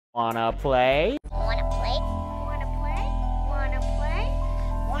Wanna play? Wanna play? Wanna play? Wanna play?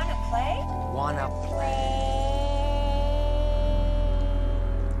 Wanna play? Wanna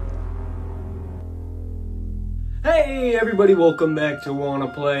Hey everybody, welcome back to Wanna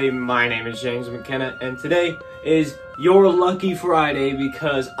Play. My name is James McKenna, and today is your lucky Friday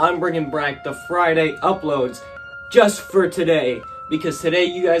because I'm bringing back the Friday uploads just for today. Because today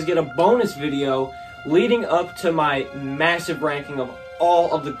you guys get a bonus video leading up to my massive ranking of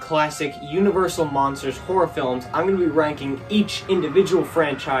all of the classic Universal Monsters horror films. I'm going to be ranking each individual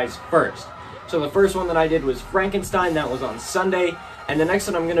franchise first. So the first one that I did was Frankenstein, that was on Sunday, and the next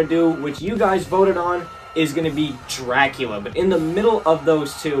one I'm going to do, which you guys voted on, is going to be Dracula. But in the middle of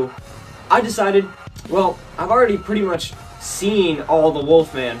those two, I decided, well, I've already pretty much seen all the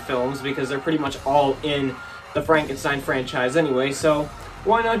Wolfman films because they're pretty much all in the Frankenstein franchise anyway, so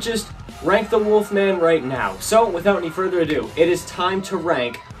why not just rank the Wolfman right now? So, without any further ado, it is time to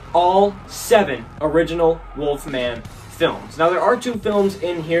rank all 7 original Wolfman films. Now, there are 2 films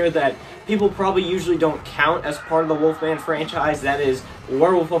in here that people probably usually don't count as part of the Wolfman franchise. That is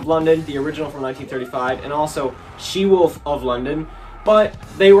Werewolf of London, the original from 1935, and also She-Wolf of London. But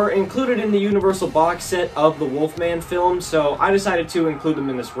they were included in the Universal box set of the Wolfman film, so I decided to include them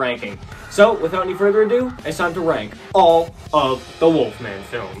in this ranking. So, without any further ado, it's time to rank all of the Wolfman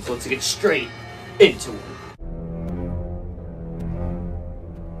films. Let's get straight into it.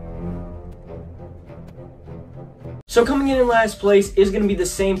 So coming in last place is going to be the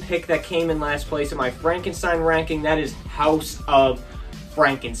same pick that came in last place in my Frankenstein ranking. That is House of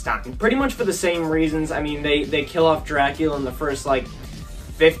Frankenstein. Pretty much for the same reasons. I mean, they kill off Dracula in the first,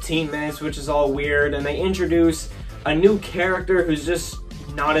 15 minutes, which is all weird, and they introduce a new character who's just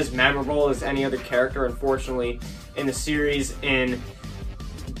not as memorable as any other character, unfortunately, in the series, in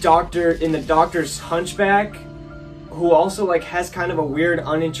the Doctor's Hunchback, who also, has kind of a weird,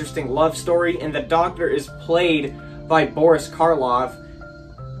 uninteresting love story, and the Doctor is played by Boris Karloff,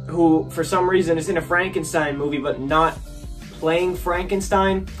 who, for some reason, is in a Frankenstein movie, but not playing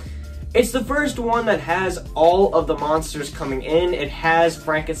Frankenstein. It's the first one that has all of the monsters coming in. It has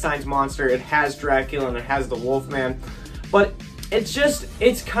Frankenstein's monster, it has Dracula, and it has the Wolfman. But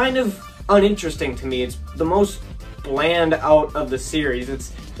it's kind of uninteresting to me. It's the most bland out of the series.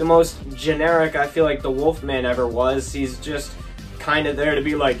 It's the most generic I feel like the Wolfman ever was. He's just kind of there to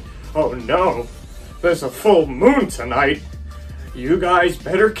be like, oh no, there's a full moon tonight. You guys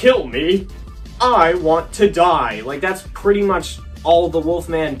better kill me. I want to die. That's pretty much all the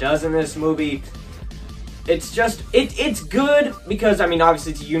Wolfman does in this movie. It's just, it's good because, I mean,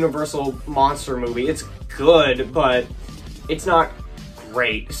 obviously it's a Universal monster movie. It's good, but it's not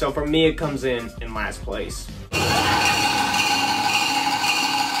great. So for me, it comes in last place.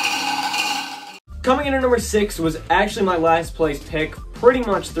 Coming in at number 6 was actually my last place pick pretty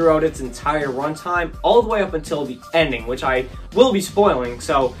much throughout its entire runtime, all the way up until the ending, which I will be spoiling.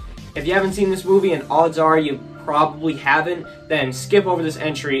 So if you haven't seen this movie, and odds are you probably haven't, then skip over this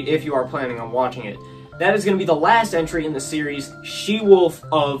entry if you are planning on watching it. That is going to be the last entry in the series, She-Wolf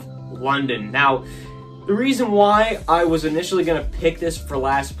of London. Now, the reason why I was initially going to pick this for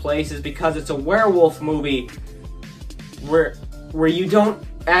last place is because it's a werewolf movie where you don't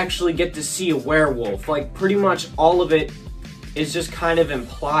actually get to see a werewolf. Pretty much all of it is just kind of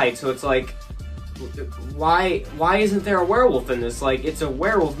implied, so it's why isn't there a werewolf in this? It's a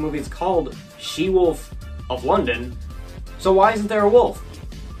werewolf movie, it's called She-Wolf of London, so why isn't there a wolf?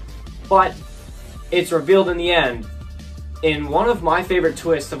 But it's revealed in the end, in one of my favorite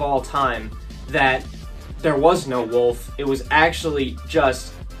twists of all time, that there was no wolf. It was actually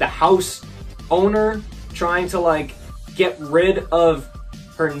just the house owner trying to, get rid of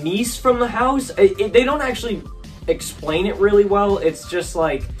her niece from the house. They don't actually explain it really well. It's just,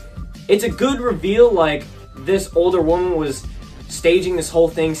 it's a good reveal, this older woman was staging this whole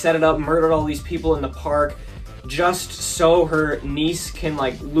thing, set it up, murdered all these people in the park, just so her niece can,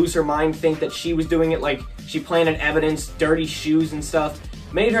 lose her mind, think that she was doing it, she planted evidence, dirty shoes and stuff,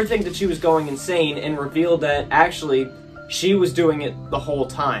 made her think that she was going insane, and revealed that, actually, she was doing it the whole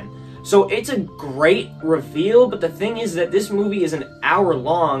time. So it's a great reveal, but the thing is that this movie is an hour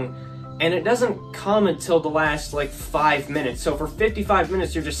long, and it doesn't come until the last, 5 minutes. So for 55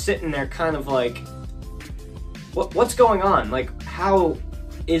 minutes, you're just sitting there kind of what's going on?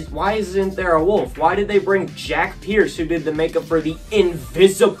 Why isn't there a wolf? Why did they bring Jack Pierce, who did the makeup for the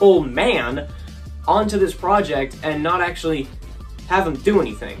Invisible Man, onto this project and not actually have him do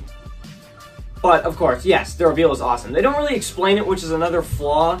anything? But, of course, yes, the reveal is awesome. They don't really explain it, which is another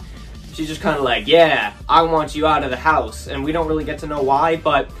flaw. She's just kind of yeah, I want you out of the house, and we don't really get to know why,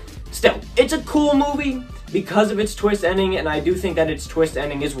 but still, it's a cool movie. because of its twist ending, and I do think that its twist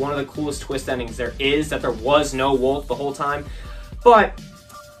ending is one of the coolest twist endings there is, that there was no wolf the whole time. But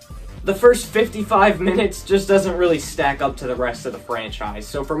the first 55 minutes just doesn't really stack up to the rest of the franchise.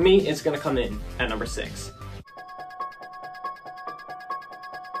 So for me, it's going to come in at number 6.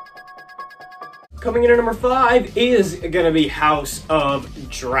 Coming in at number 5 is going to be House of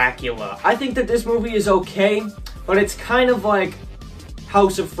Dracula. I think that this movie is okay, but it's kind of like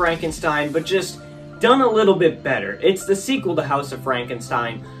House of Frankenstein, but just done a little bit better. It's the sequel to House of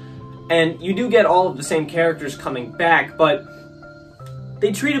Frankenstein, and you do get all of the same characters coming back, but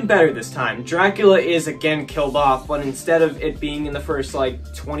they treat him better this time. Dracula is again killed off, but instead of it being in the first,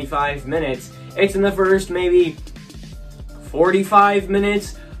 like, 25 minutes, it's in the first maybe 45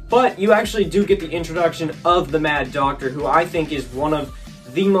 minutes, but you actually do get the introduction of the Mad Doctor, who I think is one of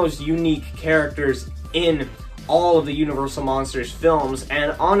the most unique characters in all of the Universal Monsters films,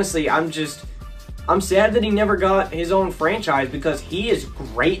 and honestly, I'm sad that he never got his own franchise, because he is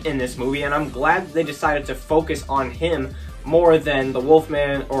great in this movie, and I'm glad that they decided to focus on him more than the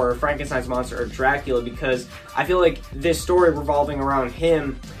Wolfman or Frankenstein's monster or Dracula, because I feel like this story revolving around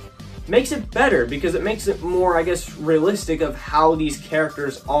him makes it better, because it makes it more, I guess, realistic of how these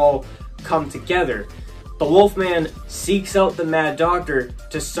characters all come together. The Wolfman seeks out the Mad Doctor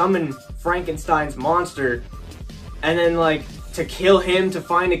to summon Frankenstein's monster, and then, like, to kill him to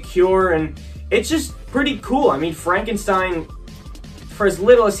find a cure, and it's just pretty cool. I mean, Frankenstein, for as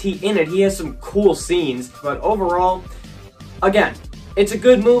little as he in it, he has some cool scenes, but overall, again, it's a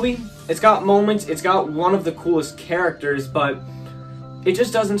good movie. It's got moments, it's got one of the coolest characters, but it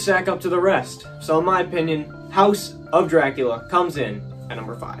just doesn't stack up to the rest. So in my opinion, House of Dracula comes in at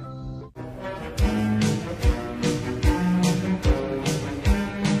number 5.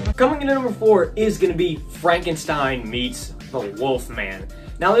 Coming in at number 4 is going to be Frankenstein meets the Wolfman.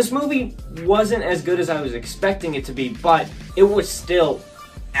 Now, this movie wasn't as good as I was expecting it to be, but it was still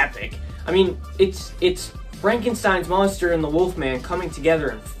epic. I mean, it's Frankenstein's monster and the Wolfman coming together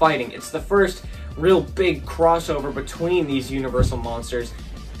and fighting. It's the first real big crossover between these Universal monsters,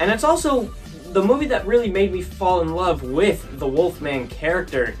 and it's also the movie that really made me fall in love with the Wolfman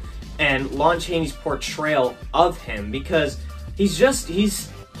character and Lon Chaney's portrayal of him, because he's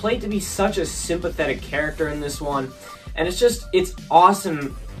played to be such a sympathetic character in this one, and it's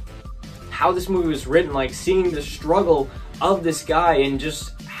awesome how this movie was written, like seeing the struggle of this guy and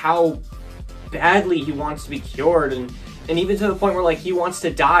just how badly he wants to be cured, and even to the point where, like, he wants to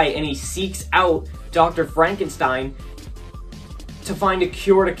die and he seeks out Dr. Frankenstein to find a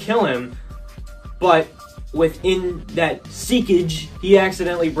cure to kill him, but within that seekage, he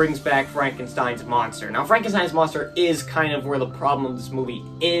accidentally brings back Frankenstein's monster. Now, Frankenstein's monster is kind of where the problem of this movie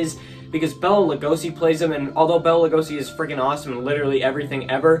is, because Bela Lugosi plays him, and although Bela Lugosi is freaking awesome in literally everything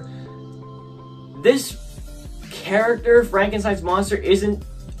ever, this character, Frankenstein's monster, isn't,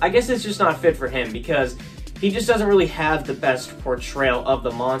 I guess it's just not fit for him, because he just doesn't really have the best portrayal of the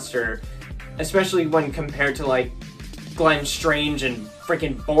monster, especially when compared to, like, Glenn Strange and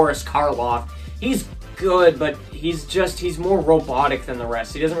freaking Boris Karloff. He's good, but he's more robotic than the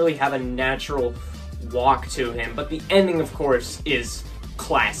rest. He doesn't really have a natural walk to him, but the ending, of course, is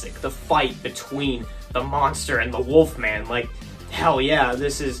classic. The fight between the monster and the Wolfman, like, hell yeah,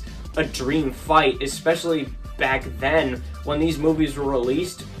 this is a dream fight, especially back then when these movies were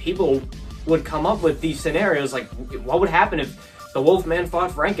released. People would come up with these scenarios, like, what would happen if the Wolfman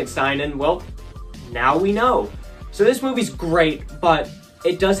fought Frankenstein, and, well, now we know. So this movie's great, but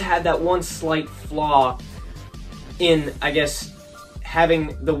it does have that one slight flaw in, I guess,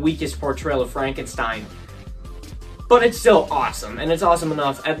 having the weakest portrayal of Frankenstein. But it's still awesome, and it's awesome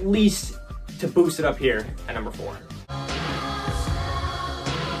enough, at least, to boost it up here at number 4.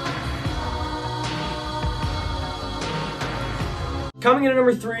 Coming in at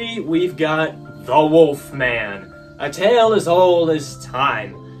number 3, we've got The Wolfman. A tale as old as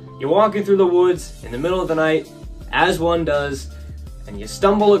time. You're walking through the woods in the middle of the night, as one does, and you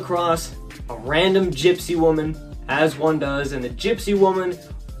stumble across a random gypsy woman, as one does, and the gypsy woman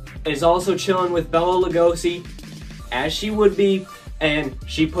is also chilling with Bela Lugosi, as she would be, and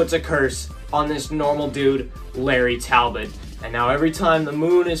she puts a curse on this normal dude, Larry Talbot. And now every time the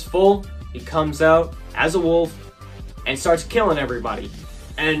moon is full, he comes out as a wolf and starts killing everybody.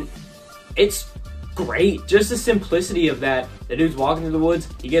 And it's great. Just the simplicity of that. The dude's walking through the woods,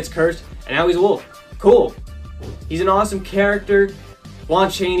 he gets cursed, and now he's a wolf. Cool. He's an awesome character. Lon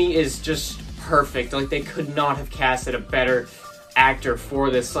Chaney is just perfect. Like, they could not have casted a better actor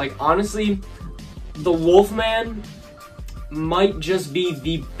for this. Like, honestly, the Wolfman might just be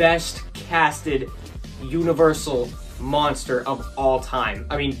the best casted Universal monster of all time.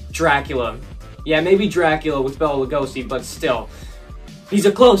 I mean, Dracula, Yeah, maybe Dracula with Bela Lugosi, but still. He's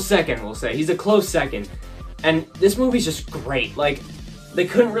a close second, we'll say. He's a close second. And this movie's just great. Like, they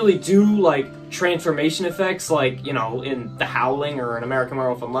couldn't really do, like, transformation effects like, you know, in The Howling or An American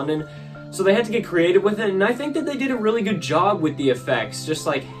Werewolf in London. So they had to get creative with it, and I think that they did a really good job with the effects, just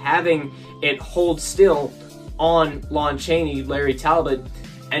like having it hold still on Lon Chaney, Larry Talbot,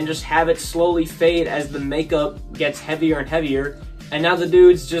 and just have it slowly fade as the makeup gets heavier and heavier, and now the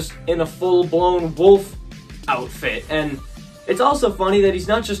dude's just in a full-blown wolf outfit. And it's also funny that he's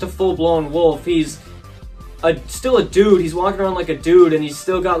not just a full-blown wolf, he's still a dude. He's walking around like a dude, and he's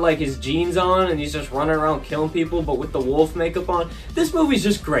still got like his jeans on, and he's just running around killing people, but with the wolf makeup on. This movie's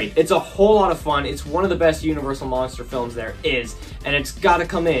just great. It's a whole lot of fun. It's one of the best Universal monster films there is, and it's gotta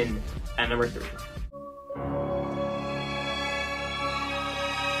come in at number 3.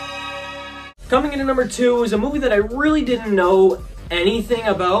 Coming in at number 2 is a movie that I really didn't know anything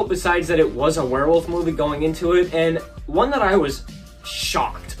about besides that it was a werewolf movie going into it, and one that I was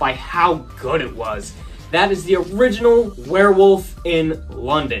shocked by how good it was. That is the original Werewolf in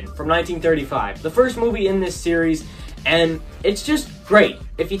London from 1935. The first movie in this series, and it's just great.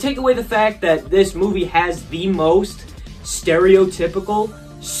 If you take away the fact that this movie has the most stereotypical,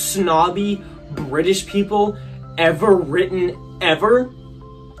 snobby British people ever written ever,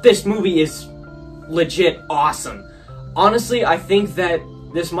 this movie is legit awesome. Honestly, I think that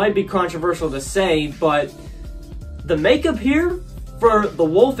this might be controversial to say, but the makeup here for the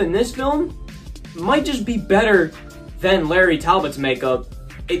wolf in this film might just be better than Larry Talbot's makeup.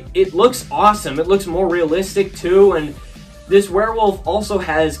 It looks awesome. It looks more realistic too, and this werewolf also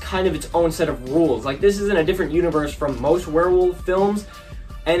has kind of its own set of rules. Like, this is in a different universe from most werewolf films,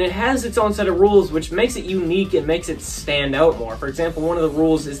 and it has its own set of rules, which makes it unique and makes it stand out more. For example, one of the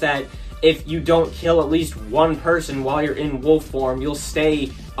rules is that if you don't kill at least one person while you're in wolf form, you'll stay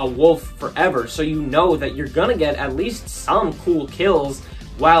a wolf forever. So you know that you're gonna get at least some cool kills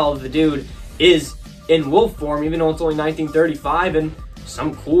while the dude is in wolf form, even though it's only 1935, and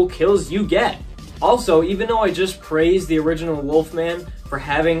some cool kills you get. Also, even though I just praised the original Wolfman for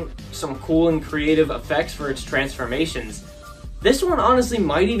having some cool and creative effects for its transformations, this one honestly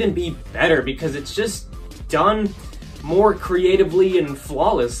might even be better because it's just done more creatively and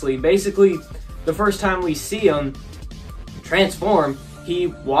flawlessly. Basically, the first time we see him transform, he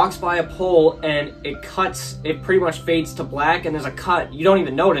walks by a pole and it pretty much fades to black, and there's a cut. You don't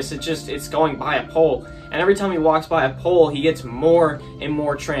even notice, it's going by a pole. And every time he walks by a pole, he gets more and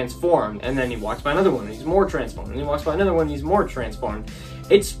more transformed. And then he walks by another one and he's more transformed. And he walks by another one and he's more transformed.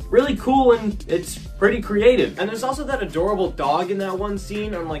 It's really cool and it's pretty creative. And there's also that adorable dog in that one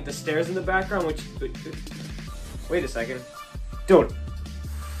scene on like the stairs in the background, which... Wait a second. Dude.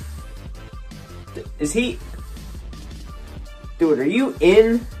 Is he... Dude, are you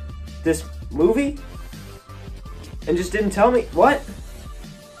in this movie? And just didn't tell me? What?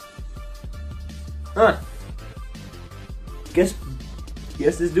 Huh. Guess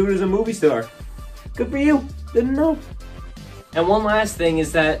this dude is a movie star. Good for you. Didn't know. And one last thing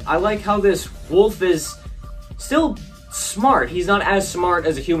is that I like how this wolf is still smart. He's not as smart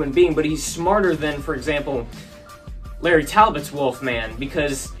as a human being, but he's smarter than, for example, Larry Talbot's Wolfman,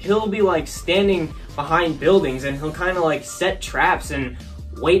 because he'll be like standing behind buildings and he'll kind of like set traps and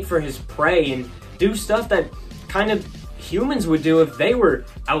wait for his prey and do stuff that kind of humans would do if they were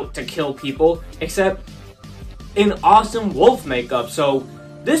out to kill people, except in awesome wolf makeup. So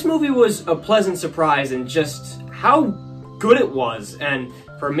this movie was a pleasant surprise in just how good it was, and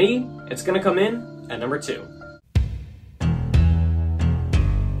for me, it's gonna come in at number 2.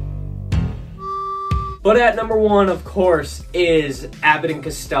 But at number 1, of course, is Abbott and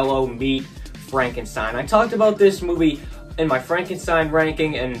Costello Meet Frankenstein. I talked about this movie in my Frankenstein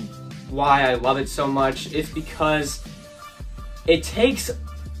ranking and why I love it so much. It's because it takes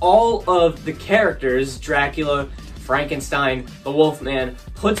all of the characters, Dracula, Frankenstein, the Wolfman,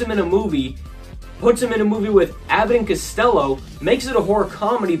 puts them in a movie with Abbott and Costello, makes it a horror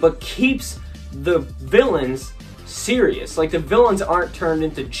comedy, but keeps the villains serious. Like, the villains aren't turned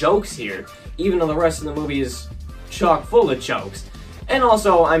into jokes here, even though the rest of the movie is chock full of jokes. And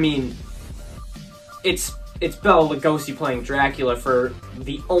also, I mean, it's Bela Lugosi playing Dracula for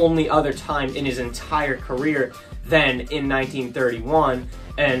the only other time in his entire career than in 1931,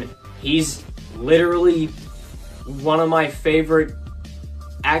 and he's literally one of my favorite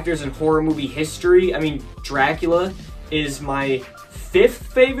actors in horror movie history. I mean, Dracula is my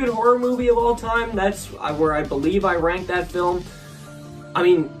 5th favorite horror movie of all time. That's where I believe I ranked that film. I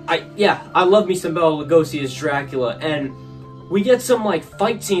mean, I love me some Bela Lugosi as Dracula, and we get some like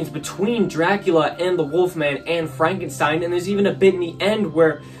fight scenes between Dracula and the Wolfman and Frankenstein, and there's even a bit in the end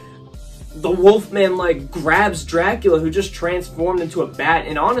where the Wolfman, like, grabs Dracula, who just transformed into a bat,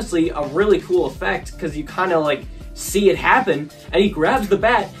 and honestly, a really cool effect, because you kind of, like, see it happen, and he grabs the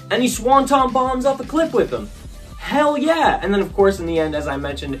bat, and he swanton bombs off the cliff with him. Hell yeah! And then, of course, in the end, as I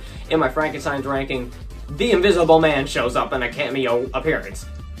mentioned in my Frankenstein's ranking, the Invisible Man shows up in a cameo appearance.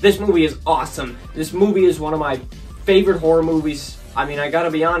 This movie is awesome. This movie is one of my favorite horror movies. I mean, I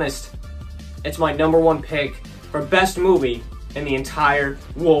gotta be honest, it's my #1 pick for best movie in the entire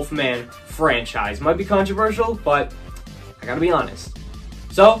Wolfman franchise. Might be controversial, but I gotta be honest.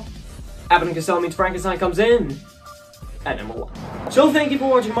 So, Abbott and Costello Meets Frankenstein comes in at #1. So thank you for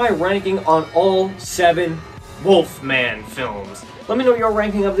watching my ranking on all 7 Wolfman films. Let me know your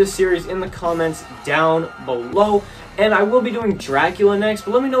ranking of this series in the comments down below. And I will be doing Dracula next,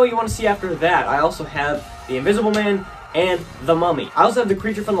 but let me know what you want to see after that. I also have The Invisible Man and The Mummy. I also have The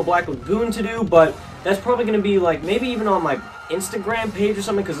Creature from the Black Lagoon to do, but that's probably going to be like maybe even on my Instagram page or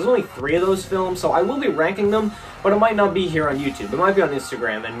something, because there's only 3 of those films, so I will be ranking them, but it might not be here on YouTube. It might be on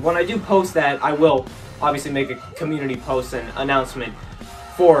Instagram, and when I do post that, I will obviously make a community post and announcement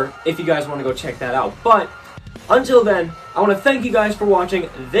for if you guys want to go check that out. But until then, I want to thank you guys for watching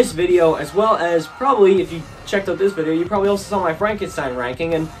this video, as well as probably, if you checked out this video, you probably also saw my Frankenstein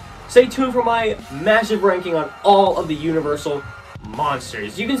ranking, and stay tuned for my massive ranking on all of the Universal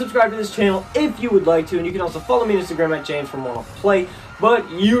monsters. You can subscribe to this channel if you would like to, and you can also follow me on Instagram at JamesFromWannaPlay, but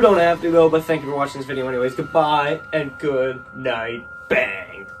you don't have to go. But thank you for watching this video anyways. Goodbye, and good night.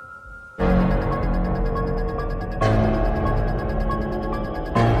 Bang!